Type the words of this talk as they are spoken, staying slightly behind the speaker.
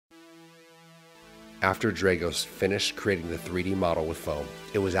After Dragos finished creating the 3D model with foam,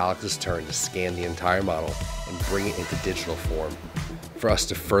 it was Alex's turn to scan the entire model and bring it into digital form for us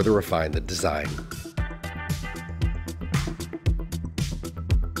to further refine the design.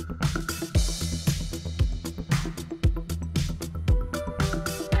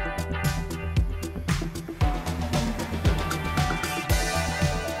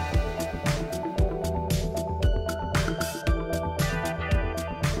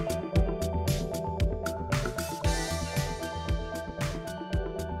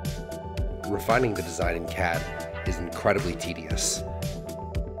 Refining the design in CAD is incredibly tedious.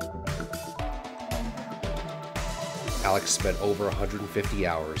 Alex spent over 150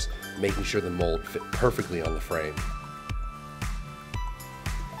 hours making sure the mold fit perfectly on the frame.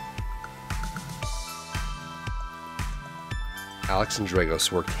 Alex and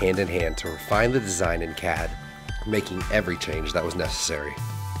Dragos worked hand in hand to refine the design in CAD, making every change that was necessary.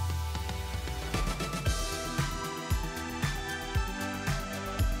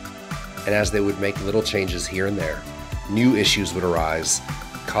 And as they would make little changes here and there, new issues would arise,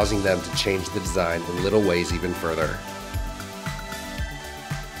 causing them to change the design in little ways even further.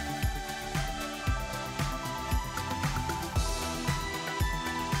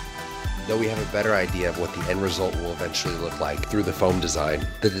 Though we have a better idea of what the end result will eventually look like through the foam design,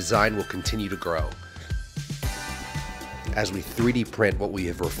 the design will continue to grow. As we 3D print what we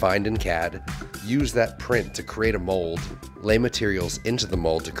have refined in CAD, use that print to create a mold, lay materials into the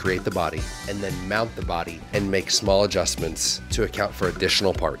mold to create the body, and then mount the body and make small adjustments to account for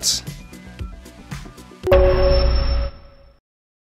additional parts.